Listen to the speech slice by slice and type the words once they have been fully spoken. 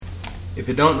If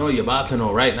you don't know, you're about to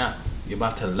know right now. You're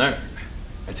about to learn.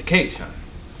 Education.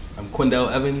 I'm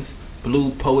Quindell Evans,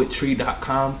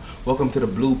 BluePoetry.com. Welcome to the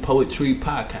Blue Poetry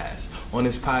Podcast. On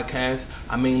this podcast,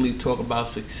 I mainly talk about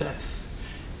success.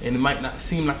 And it might not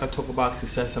seem like I talk about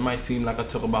success. It might seem like I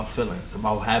talk about feelings,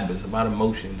 about habits, about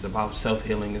emotions, about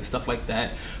self-healing and stuff like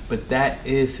that. But that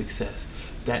is success.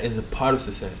 That is a part of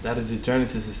success. That is the journey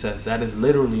to success. That is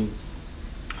literally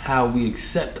how we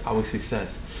accept our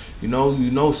success. You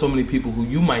know so many people who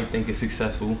you might think is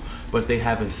successful, but they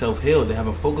haven't self-healed. They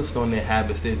haven't focused on their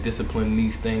habits, their discipline, in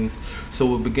these things. So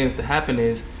what begins to happen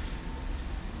is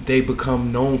they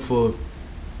become known for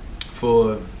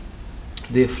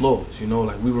their flaws.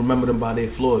 Like we remember them by their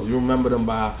flaws. You remember them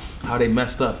by how they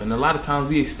messed up. And a lot of times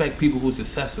we expect people who's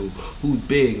successful, who's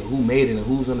big, and who made it, and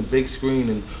who's on the big screen,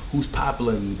 and who's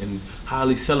popular and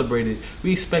highly celebrated.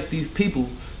 We expect these people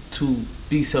to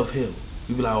be self-healed.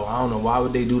 You be like, oh, I don't know, why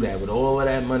would they do that with all of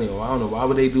that money? Or I don't know, why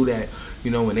would they do that,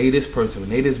 when they this person, when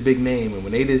they this big name, and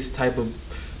when they this type of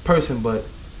person. But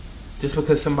just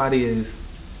because somebody is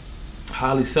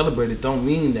highly celebrated don't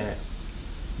mean that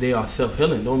they are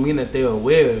self-healing. Don't mean that they are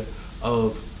aware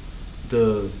of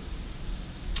the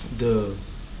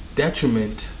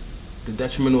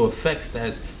detrimental effects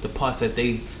that the parts that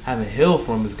they haven't healed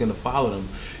from is going to follow them.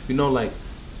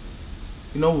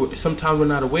 Sometimes we're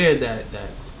not aware that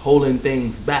holding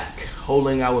things back,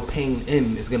 holding our pain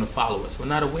in is going to follow us. We're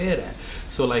not aware of that.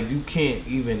 So you can't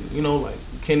even, you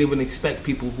can't even expect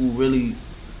people who are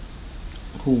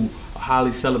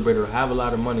highly celebrated or have a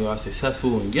lot of money or are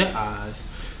successful in your eyes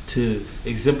to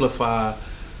exemplify,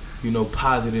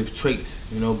 positive traits,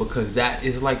 because that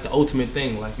is the ultimate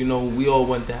thing. We all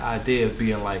want that idea of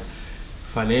being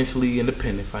financially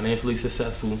independent, financially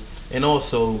successful, and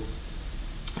also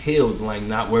healed,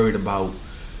 not worried about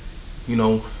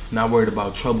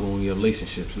trouble in your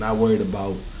relationships, not worried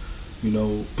about,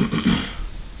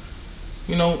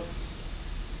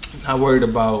 not worried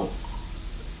about,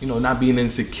 not being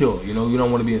insecure. You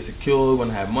don't want to be insecure. You want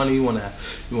to have money. You want to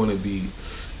be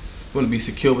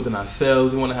secure within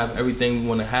ourselves. We want to have everything we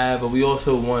want to have, but we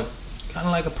also want kind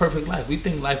of a perfect life. We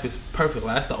think life is perfect.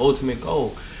 That's the ultimate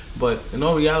goal. But in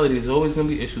all reality, there's always going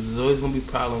to be issues. There's always going to be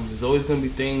problems. There's always going to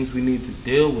be things we need to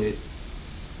deal with.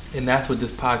 And that's what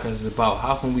this podcast is about.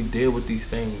 How can we deal with these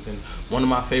things? And one of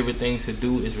my favorite things to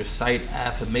do is recite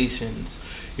affirmations.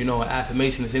 An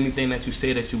affirmation is anything that you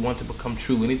say that you want to become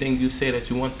true. Anything you say that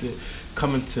you want to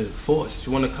come into force, that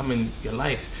you want to come in your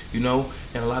life. And a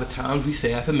lot of times we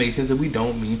say affirmations and we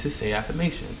don't mean to say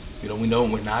affirmations. We're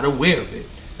not aware of it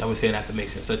that we're saying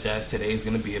affirmations, such as today is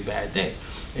going to be a bad day.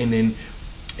 And then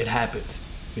it happens,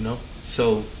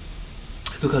 So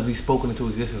it's because we've spoken into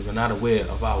existence. We're not aware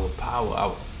of our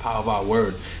power of our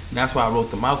word. And that's why I wrote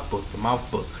the Mouth Book. The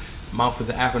Mouth Book. Mouth is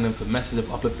an acronym for Message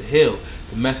of Uplift to Heal.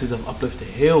 The Message of Uplift to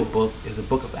Heal book is a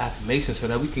book of affirmations so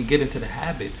that we can get into the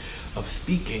habit of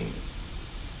speaking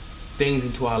things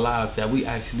into our lives that we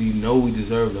actually know we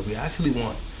deserve, that we actually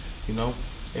want,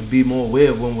 and be more aware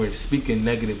of when we're speaking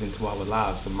negative into our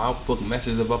lives. The Mouth Book,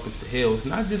 Message of Uplift to Heal, is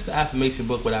not just the affirmation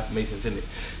book with affirmations in it.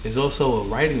 It's also a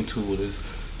writing tool. There's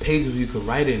pages you can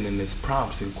write in, and there's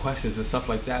prompts and questions and stuff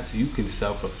like that so you can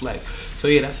self-reflect. So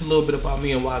yeah, that's a little bit about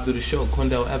me and why I do the show.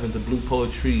 Quindell Evans, the Blue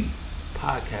Poetry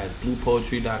Podcast,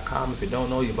 BluePoetry.com. If you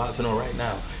don't know, you're about to know right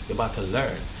now. You're about to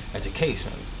learn.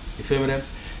 Education. You feel me then?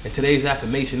 And today's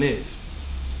affirmation is,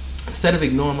 instead of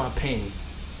ignoring my pain,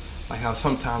 like how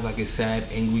sometimes I get sad,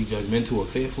 angry, judgmental, or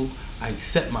fearful, I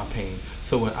accept my pain.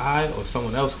 So when I or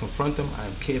someone else confront them, I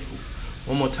am careful.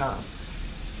 One more time.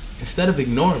 Instead of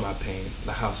ignoring my pain,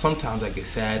 like how sometimes I get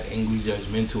sad, angry,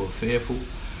 judgmental, or fearful,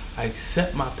 I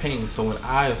accept my pain. So when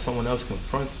I or someone else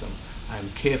confronts them, I am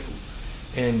careful.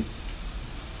 And,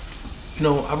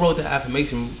 I wrote that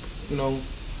affirmation,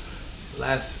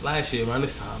 last year around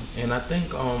this time. And I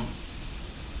think,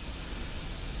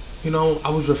 I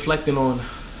was reflecting on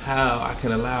how I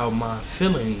can allow my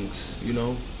feelings,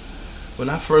 when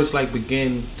I first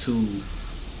began to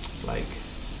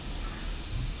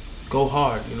go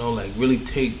hard, really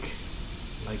take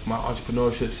my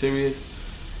entrepreneurship serious,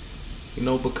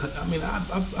 because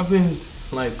I've been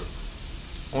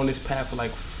on this path for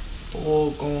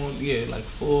 4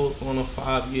 going on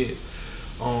 5 years,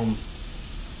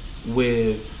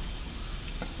 where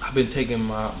I've been taking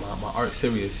my art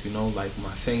serious, my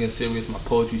singing serious, my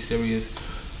poetry serious,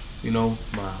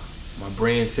 my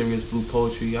brand serious, Blue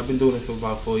Poetry. I've been doing this for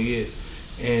about 4 years.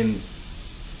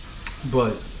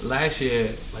 But last year,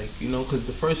 because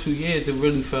the first few years, it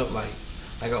really felt like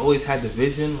I always had the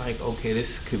vision, okay,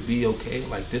 this could be okay,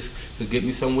 this could get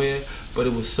me somewhere. But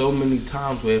it was so many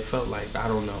times where it felt I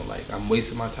don't know, I'm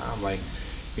wasting my time.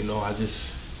 You know,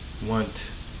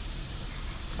 want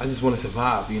I just want to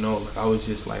survive, you know. Like I was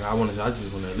just like I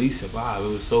just want to at least survive. It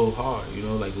was so hard, you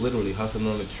know, like literally hustling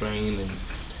on the train and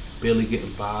barely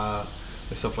getting by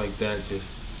and stuff like that.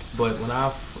 Just, but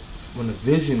when the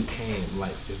vision came,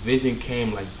 like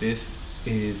this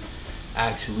is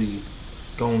actually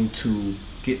going to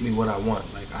get me what I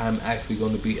want. Like I'm actually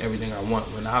going to be everything I want.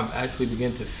 When I actually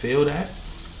begin to feel that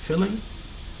feeling,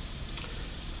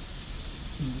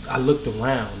 I looked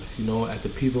around, you know, at the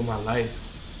people in my life,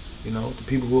 you know, the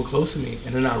people who are close to me,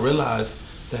 and then I realized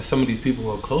that some of these people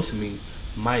who are close to me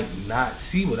might not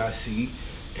see what I see,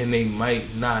 and they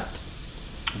might not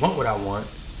want what I want,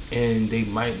 and they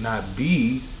might not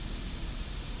be,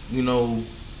 you know,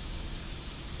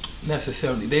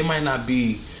 necessarily. They might not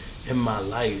be in my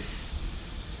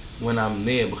life when I'm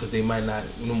there because they might not.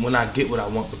 When I get what I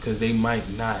want, because they might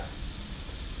not.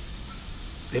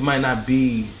 They might not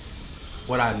be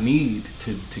what I need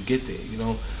to get there, you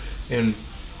know, and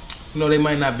you know they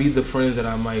might not be the friends that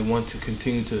I might want to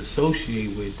continue to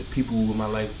associate with, the people in my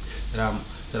life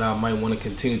that I might want to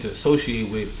continue to associate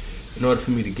with in order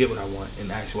for me to get what I want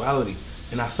in actuality.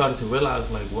 And I started to realize,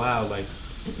 like, wow, like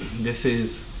this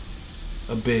is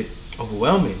a bit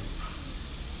overwhelming,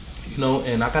 you know.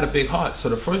 And I got a big heart, so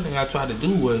the first thing I tried to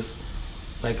do was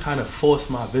like kind of force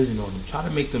my vision on them, try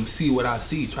to make them see what I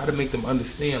see, try to make them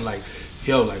understand, like,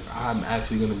 yo, like I'm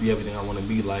actually gonna be everything I want to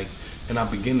be, like. And I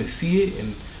begin to see it,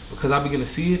 and because I begin to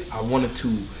see it, I wanted to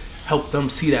help them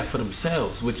see that for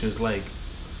themselves, which is like,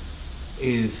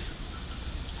 it's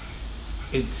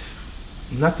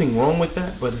nothing wrong with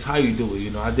that, but it's how you do it.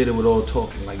 You know, I did it with all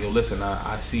talking, like, yo, listen,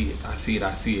 I see it, I see it,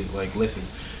 I see it. Like, listen,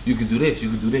 you can do this, you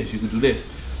can do this, you can do this,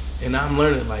 and I'm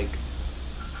learning like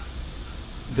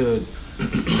the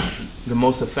the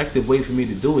most effective way for me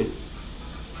to do it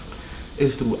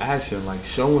is through action, like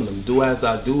showing them, do as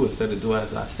I do instead of do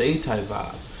as I say type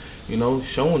vibe. You know,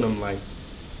 showing them like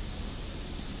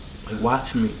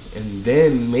watch me, and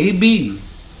then maybe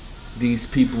these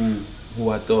people who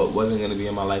I thought wasn't gonna be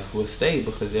in my life will stay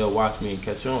because they'll watch me and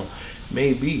catch on.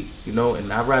 Maybe, you know,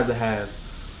 and I'd rather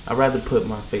put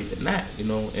my faith in that, you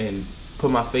know, and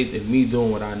put my faith in me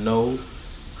doing what I know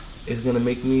is gonna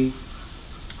make me,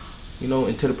 you know,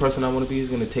 into the person I want to be. Is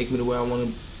gonna take me to where I want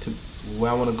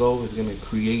to go. Is gonna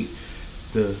create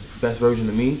the best version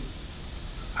of me.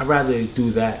 I'd rather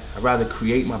do that. I'd rather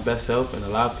create my best self and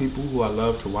allow people who I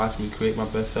love to watch me create my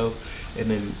best self, and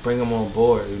then bring them on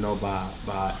board, you know, by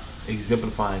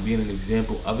exemplifying, being an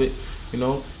example of it, you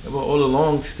know. But all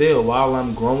along, still, while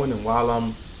I'm growing and while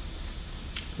I'm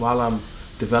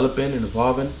developing and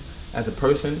evolving as a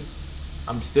person,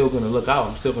 I'm still gonna look out.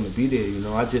 I'm still gonna be there, you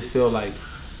know. I just feel like,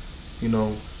 you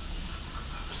know,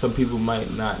 some people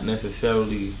might not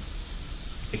necessarily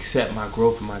accept my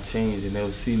growth and my change, and they'll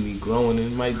see me growing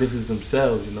and might distance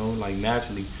themselves, you know, like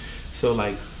naturally. So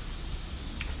like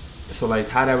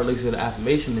how that relates to the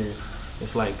affirmation is,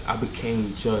 it's like I became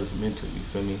judgmental, you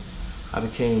feel me? I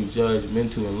became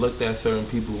judgmental and looked at certain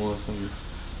people on some,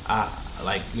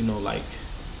 like, you know, like,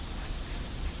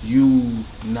 you're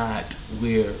not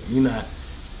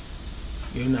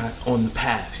on the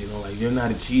path, you know, like you're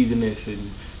not achieving this and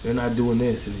you're not doing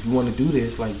this, and if you want to do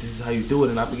this, like this is how you do it.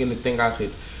 And I begin to think I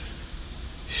could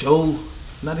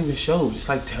just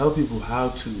like tell people how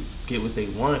to get what they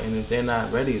want. And if they're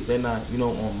not ready, if they're not, you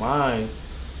know, on my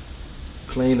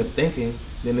plane of thinking,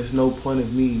 then there's no point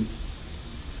of me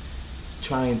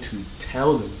trying to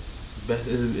tell them.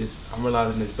 I'm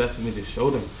realizing it's best for me to show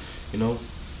them, you know.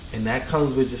 And that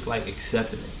comes with just like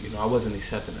accepting it. You know, I wasn't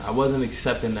accepting it. I wasn't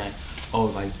accepting that, oh,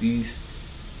 like these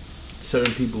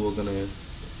certain people are gonna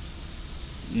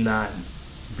not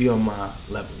be on my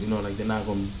level. You know, like they're not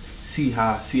gonna see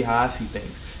how I see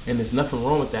things. And there's nothing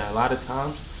wrong with that. A lot of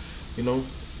times, you know,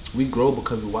 we grow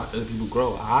because we watch other people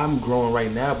grow. I'm growing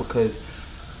right now because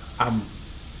I'm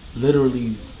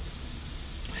literally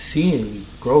seeing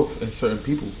growth in certain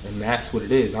people, and that's what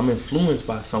it is. I'm influenced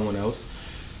by someone else,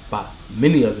 by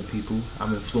many other people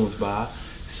I'm influenced by.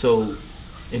 So,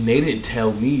 and they didn't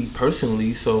tell me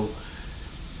personally, so,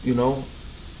 you know,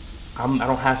 I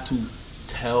don't have to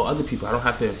tell other people. I don't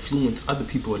have to influence other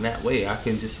people in that way. I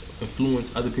can just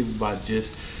influence other people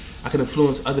I can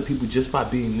influence other people just by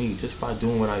being me, just by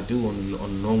doing what I do on a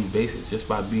normal basis, just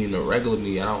by being a regular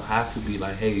me. I don't have to be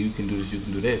like, hey, you can do this, you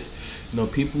can do this. You know,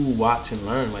 people who watch and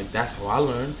learn, like that's how I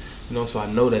learn, you know, so I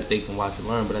know that they can watch and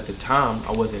learn. But at the time,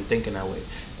 I wasn't thinking that way,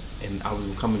 and I was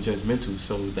becoming judgmental.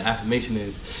 So the affirmation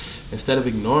is, instead of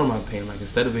ignoring my pain, like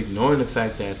instead of ignoring the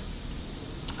fact that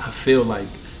I feel like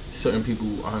certain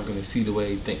people aren't going to see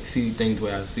things the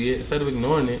way I see it, instead of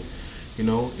ignoring it, you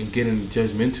know, and getting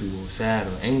judgmental or sad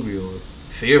or angry or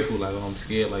fearful, like, oh, I'm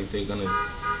scared, like they're gonna,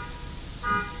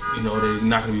 they're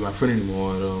not gonna be my friend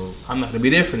anymore, or I'm not gonna be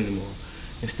their friend anymore.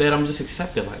 Instead, I'm just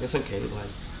accepting, like, it's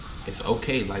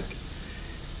okay, like,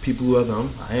 people are them,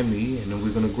 I am me, and then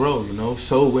we're gonna grow,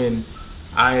 So when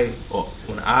I or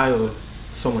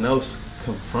someone else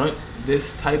confront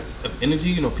this type of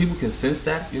energy, people can sense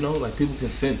that, like people can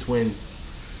sense when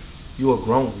you are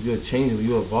growing, you're changing, when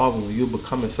you're evolving, when you're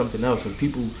becoming something else. When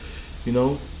people,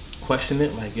 question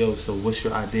it, like, yo, so what's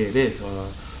your idea of this?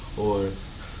 Or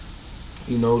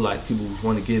like people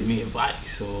want to give me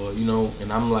advice, or,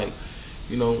 and I'm like,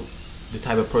 the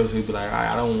type of person who'd be like,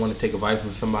 I don't want to take advice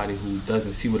from somebody who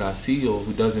doesn't see what I see or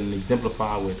who doesn't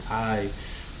exemplify what I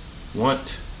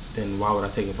want. Then why would I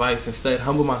take advice? Instead,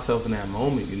 humble myself in that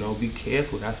moment, be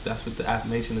careful. That's what the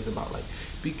affirmation is about. Like,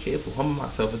 be careful, humble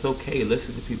myself. It's okay.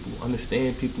 Listen to people,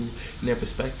 understand people in their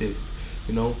perspective.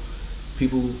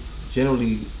 People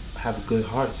generally have good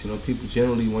hearts. People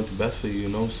generally want the best for you.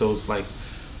 So it's like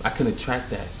I can attract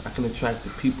that. I can attract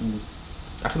the people.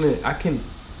 I can.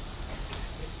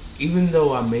 Even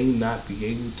though I may not be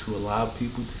able to allow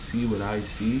people to see what I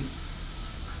see,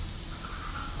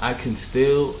 I can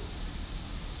still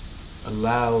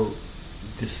allow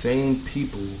the same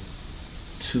people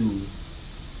to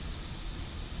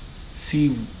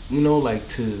see, like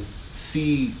to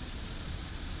see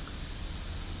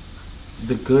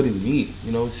the good in me,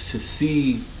 to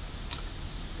see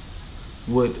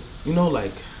what,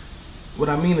 like, what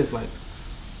I mean is, like,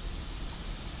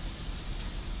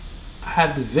 I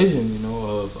have this vision,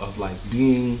 of like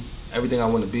being everything I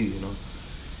want to be,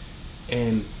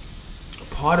 and a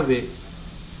part of it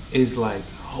is like,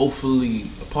 hopefully,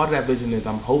 a part of that vision is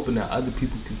I'm hoping that other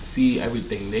people can see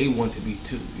everything they want to be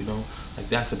too, like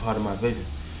that's a part of my vision.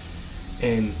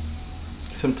 And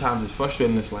sometimes it's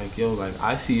frustrating. It's like, yo, like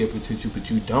I see your potential, but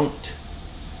you don't,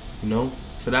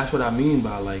 So that's what I mean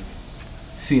by like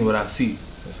seeing what I see.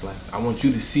 It's like I want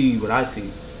you to see what I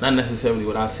see, not necessarily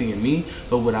what I see in me,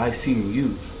 but what I see in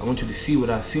you. I want you to see what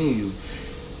I see in you.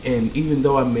 And even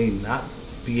though I may not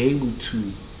be able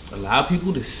to allow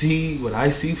people to see what I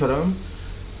see for them,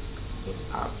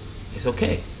 it's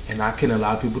okay. And I can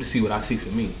allow people to see what I see for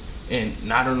me. And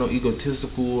not on no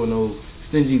egotistical or no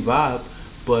stingy vibe,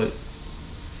 but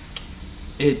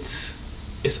it's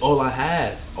all I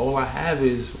have. All I have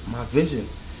is my vision.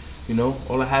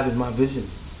 All I have is my vision.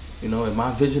 And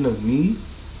my vision of me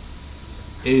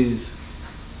is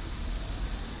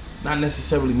not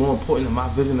necessarily more important than my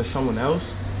vision of someone else,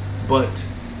 but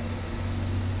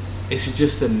it's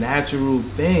just a natural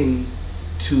thing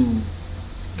to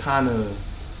kind of,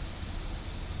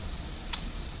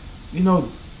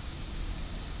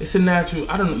 it's a natural,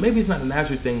 I don't know, maybe it's not a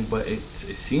natural thing, but it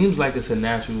seems like it's a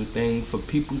natural thing for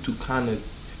people to kind of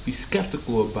be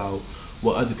skeptical about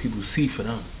what other people see for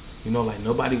them. Like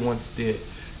nobody wants their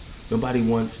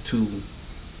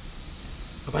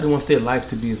life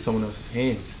to be in someone else's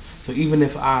hands. So even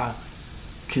if I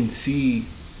can see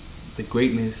the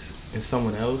greatness in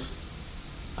someone else,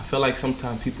 I feel like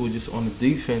sometimes people are just on the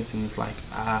defense, and it's like,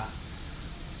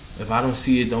 if I don't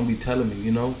see it, don't be telling me,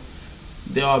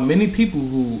 There are many people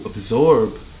who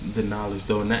absorb the knowledge,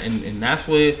 though, and that's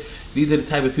where these are the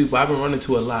type of people I've been running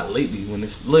to a lot lately, when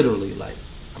it's literally like,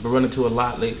 I've been running to a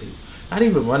lot lately. Not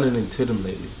even running into them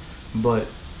lately, but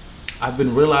I've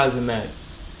been realizing that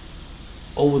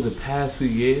over the past few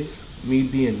years, me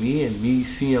being me and me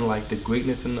seeing like the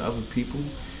greatness in the other people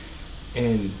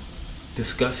and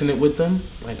discussing it with them,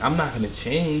 like I'm not gonna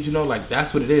change, like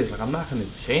that's what it is. Like I'm not gonna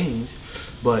change,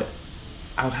 but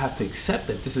I would have to accept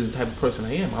that this is the type of person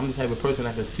I am. I'm the type of person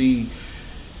that can see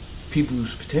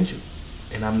people's potential,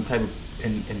 and I'm the type of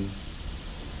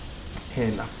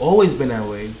and I've always been that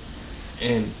way.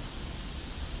 And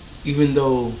even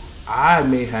though I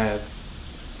may have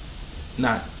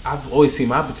not, I've always seen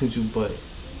my potential, but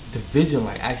the vision,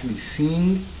 like actually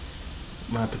seeing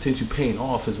my potential paying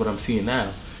off, is what I'm seeing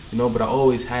now. But I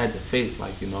always had the faith,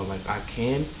 like, like I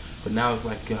can, but now it's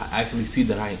like I actually see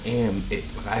that I am it.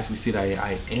 Like I actually see that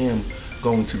I am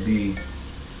going to be,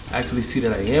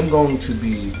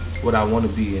 what I want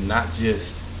to be, and not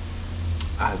just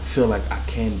I feel like I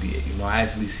can be it. I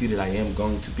actually see that I am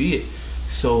going to be it.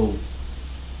 So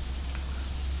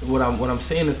what I'm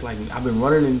saying is, like, I've been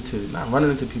not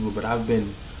running into people, but I've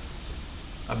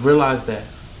realized that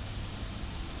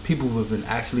people have been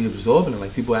actually absorbing it.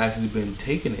 Like people have actually been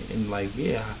taking it, and like,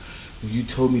 yeah, you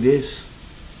told me this,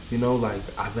 like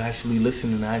I've actually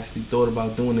listened and I actually thought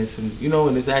about doing this, and and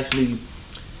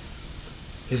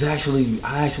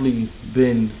I actually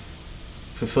been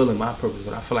fulfilling my purpose.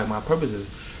 But I feel like my purpose is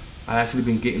I actually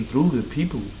been getting through to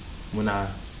people when I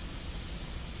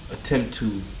attempt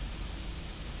to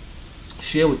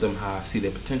share with them how I see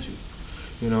their potential,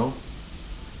 you know.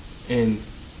 And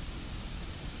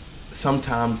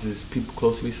sometimes it's people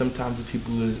close to me, sometimes it's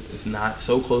people is not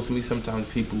so close to me,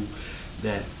 sometimes people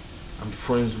that I'm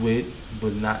friends with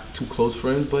but not too close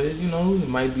friends. But you know, it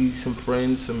might be some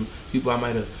friends, some people I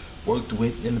might have worked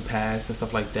with in the past and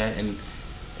stuff like that,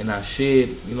 and I shared,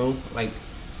 you know, like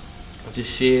I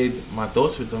just shared my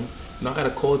thoughts with them. You know, I got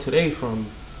a call today from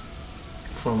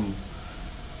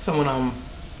someone I'm,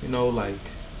 you know, like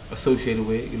associated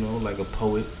with, you know, like a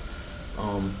poet,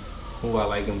 who I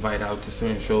like invite out to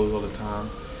certain shows all the time,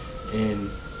 and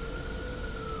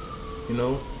you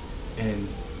know, and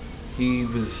he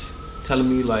was telling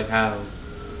me like how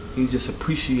he just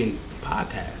appreciate the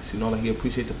podcast, you know, like he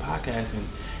appreciate the podcast, and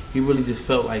he really just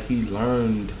felt like he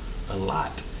learned a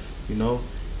lot, you know,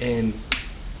 and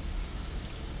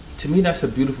to me that's a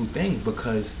beautiful thing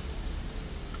because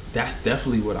that's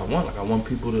definitely what I want. Like I want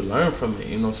people to learn from it,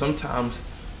 you know. Sometimes,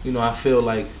 you know, I feel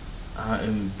like I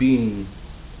am being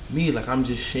me, like I'm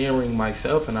just sharing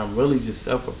myself and I'm really just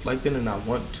self-reflecting, and I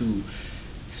want to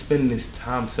spend this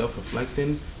time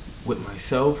self-reflecting with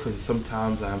myself, and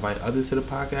sometimes I invite others to the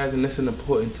podcast, and it's an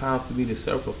important time for me to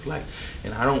self-reflect,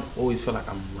 and I don't always feel like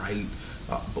I'm right,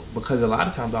 because a lot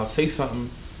of times I'll say something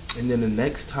and then the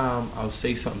next time I'll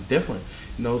say something different,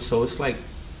 you know. So it's like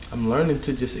I'm learning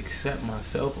to just accept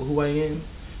myself for who I am,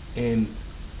 and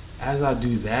as I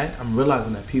do that, I'm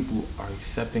realizing that people are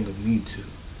accepting of me too,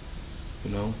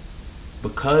 you know.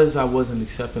 Because I wasn't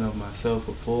accepting of myself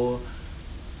before,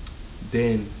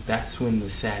 then that's when the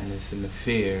sadness and the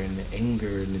fear and the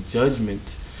anger and the judgment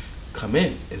come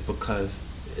in, is because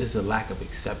it's a lack of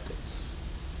acceptance.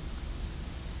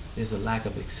 There's a lack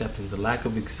of acceptance. The lack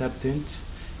of acceptance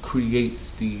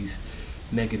creates these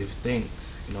negative things,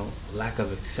 you know, a lack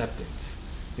of acceptance,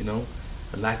 you know,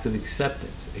 a lack of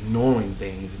acceptance, ignoring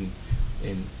things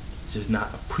and just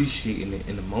not appreciating it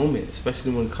in the moment,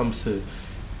 especially when it comes to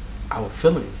our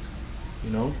feelings,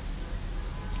 you know.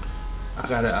 I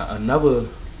got another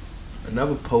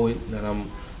poet that I'm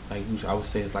like, who I would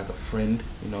say is like a friend,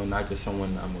 you know, not just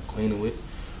someone I'm acquainted with,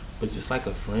 but just like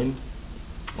a friend.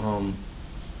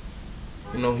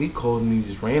 You know, he called me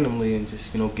just randomly and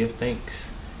just, you know, give thanks,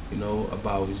 you know,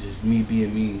 about just me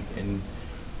being me. And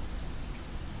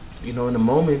you know, in the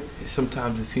moment,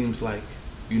 sometimes it seems like,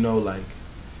 you know, like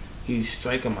he's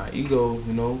striking my ego,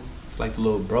 you know. It's like the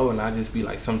little bro, and I just be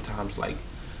like sometimes like,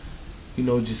 you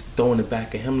know, just throwing it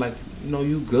back at him like, you know,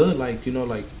 you good, like, you know,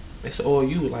 like it's all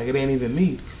you, like it ain't even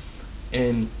me.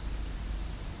 And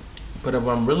but if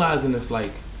I'm realizing it's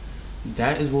like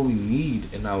that is what we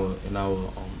need in our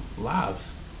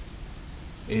lives,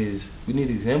 is we need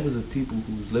examples of people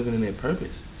who's living in their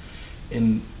purpose,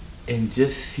 and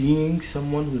just seeing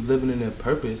someone who's living in their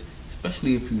purpose,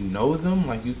 especially if you know them,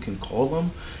 like you can call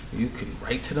them, you can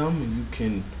write to them, and you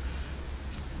can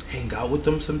hang out with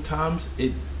them sometimes.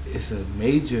 It's a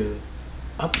major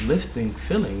uplifting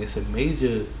feeling. It's a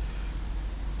major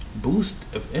boost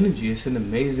of energy. It's an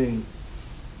amazing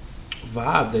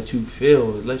vibe that you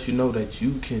feel. It lets you know that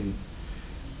you can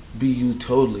be you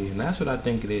totally, and that's what I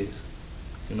think it is.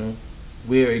 You know,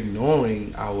 we're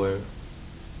ignoring our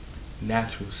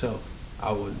natural self,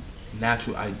 our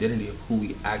natural identity of who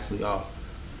we actually are.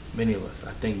 Many of us,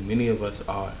 I think many of us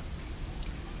are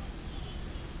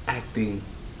acting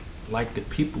like the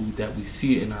people that we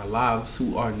see in our lives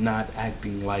who are not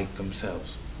acting like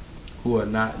themselves, who are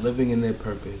not living in their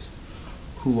purpose,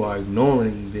 who are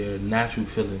ignoring their natural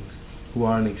feelings, who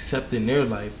aren't accepting their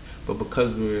life, but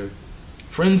because we're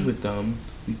friends with them,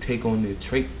 we take on their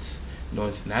traits. You know,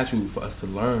 it's natural for us to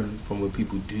learn from what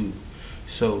people do.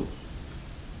 So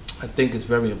I think it's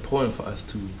very important for us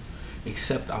to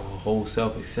accept our whole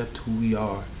self, accept who we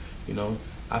are. You know,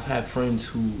 I've had friends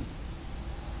who,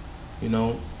 you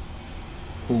know,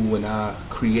 who when I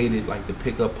created like the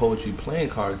pickup poetry playing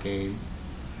card game,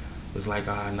 was like,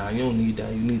 nah, you don't need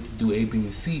that. You need to do A, B,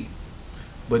 and C.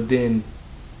 But then,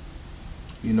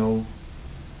 you know,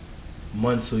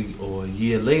 months or a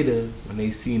year later, when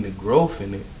they seen the growth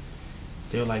in it,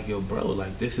 they're like, yo, bro,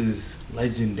 like this is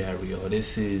legendary, or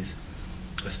this is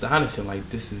astonishing. Like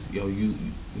this is, yo, you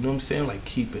know what I'm saying? Like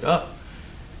keep it up.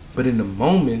 But in the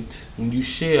moment, when you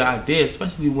share ideas,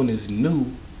 especially when it's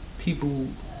new, people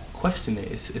question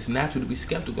it. It's natural to be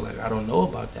skeptical. Like, I don't know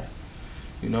about that,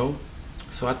 you know?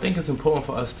 So I think it's important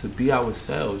for us to be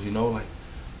ourselves, you know? Like,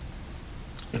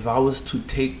 if I was to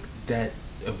take that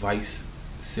advice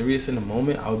serious in the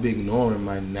moment, I would be ignoring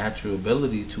my natural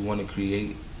ability to want to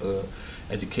create a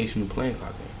educational playing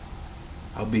card game.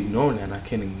 I'll be ignoring that, and I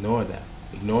can't ignore that.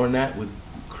 Ignoring that would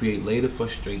create later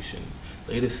frustration,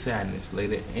 later sadness,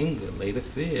 later anger, later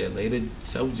fear, later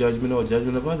self-judgment or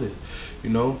judgment of others, you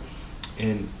know?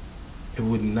 And it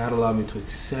would not allow me to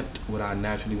accept what I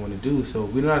naturally want to do. So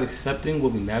if we're not accepting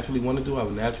what we naturally want to do, our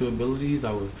natural abilities,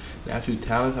 our natural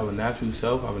talents, our natural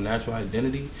self, our natural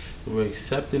identity, we're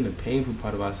accepting the painful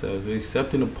part of ourselves. We're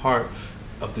accepting the part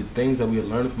of the things that we are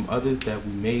learning from others that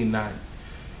we may not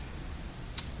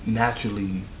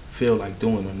naturally feel like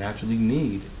doing or naturally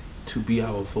need to be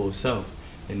our full self.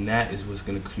 And that is what's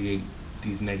going to create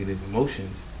these negative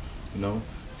emotions, you know?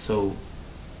 So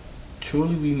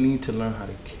truly we need to learn how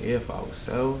to care for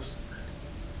ourselves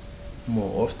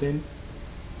more often.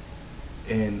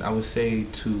 And I would say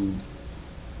to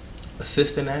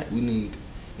assist in that, we need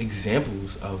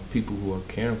examples of people who are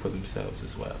caring for themselves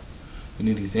as well. We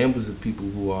need examples of people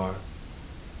who are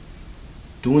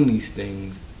doing these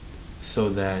things so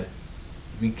that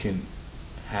we can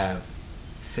have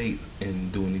faith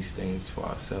in doing these things for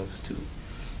ourselves too.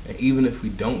 And even if we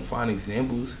don't find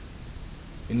examples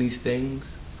in these things,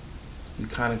 we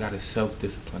kind of got to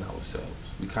self-discipline ourselves.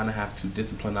 We kind of have to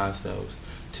discipline ourselves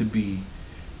to be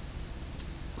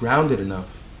grounded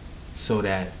enough so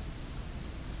that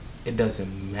it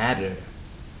doesn't matter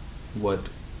what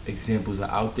examples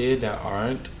are out there that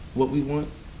aren't what we want.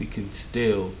 We can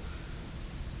still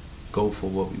go for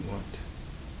what we want.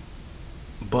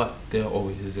 But there are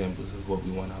always examples of what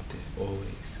we want out there, always.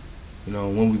 You know,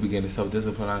 when we begin to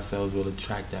self-discipline ourselves, we'll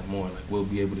attract that more. Like, we'll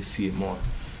be able to see it more.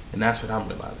 And that's what I'm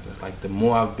realizing. It's like the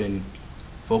more I've been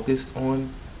focused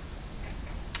on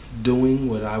doing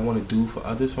what I want to do for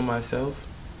others for myself,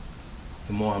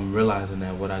 the more I'm realizing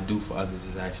that what I do for others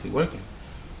is actually working.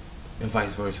 And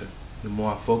vice versa. The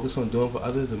more I focus on doing for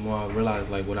others, the more I realize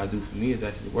like what I do for me is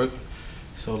actually working.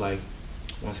 So like,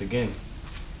 once again,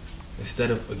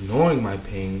 instead of ignoring my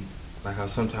pain, like how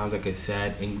sometimes I get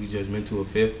sad, angry, judgmental, or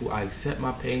fearful, I accept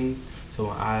my pain. So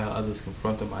when I or others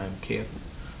confront them, I am careful.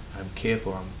 I'm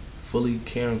careful. I'm fully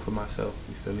caring for myself.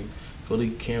 You feel me? Fully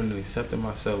caring and accepting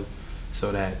myself,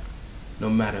 so that no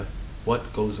matter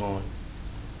what goes on,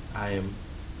 I am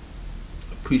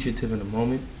appreciative in the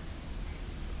moment,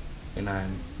 and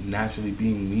I'm naturally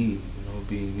being me. You know,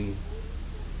 being me.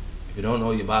 If you don't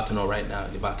know, you're about to know right now.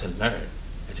 You're about to learn.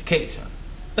 Education.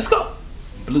 Let's go.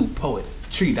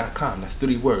 BluePoetry.com. That's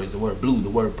 3 words. The word blue, the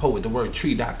word poet, the word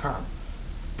tree.com.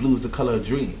 Blue is the color of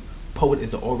dream. Poet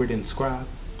is the orator and scribe.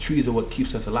 Trees are what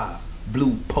keeps us alive.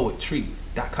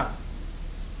 BluePoetry.com.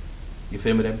 You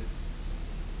feel me, then?